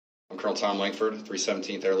Colonel Tom Langford,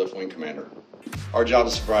 317th Airlift Wing Commander. Our job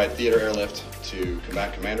is to provide theater airlift to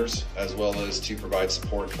combat commanders, as well as to provide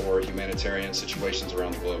support for humanitarian situations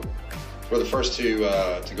around the globe. We're the first to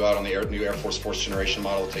go out on the new Air Force Force Generation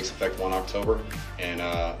model. It takes effect 1 October, and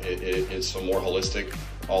it's a more holistic,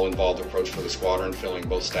 all-involved approach for the squadron, filling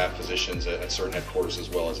both staff positions at certain headquarters as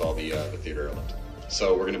well as all the theater airlift.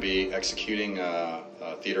 So we're going to be executing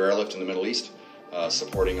theater airlift in the Middle East,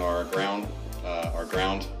 supporting our ground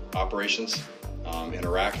operations in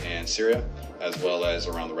Iraq and Syria, as well as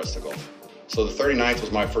around the rest of the Gulf. So the 39th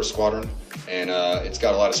was my first squadron, and it's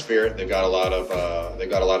got a lot of spirit. They've got a lot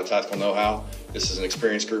of tactical know-how. This is an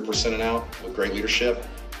experienced group we're sending out with great leadership,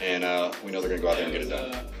 and we know they're going to go out there and get it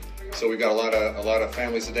done. So we've got a lot of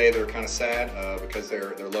families today that are kind of sad because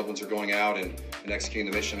their loved ones are going out and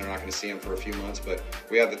executing the mission. They're not going to see them for a few months, but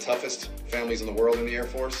we have the toughest families in the world in the Air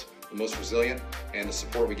Force, the most resilient, and the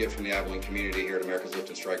support we get from the ABILENE community here at America's Lift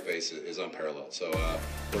and Strike Base is unparalleled. So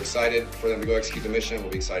we're excited for them to go execute the mission.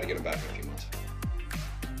 We'll be excited to get them back in a few months.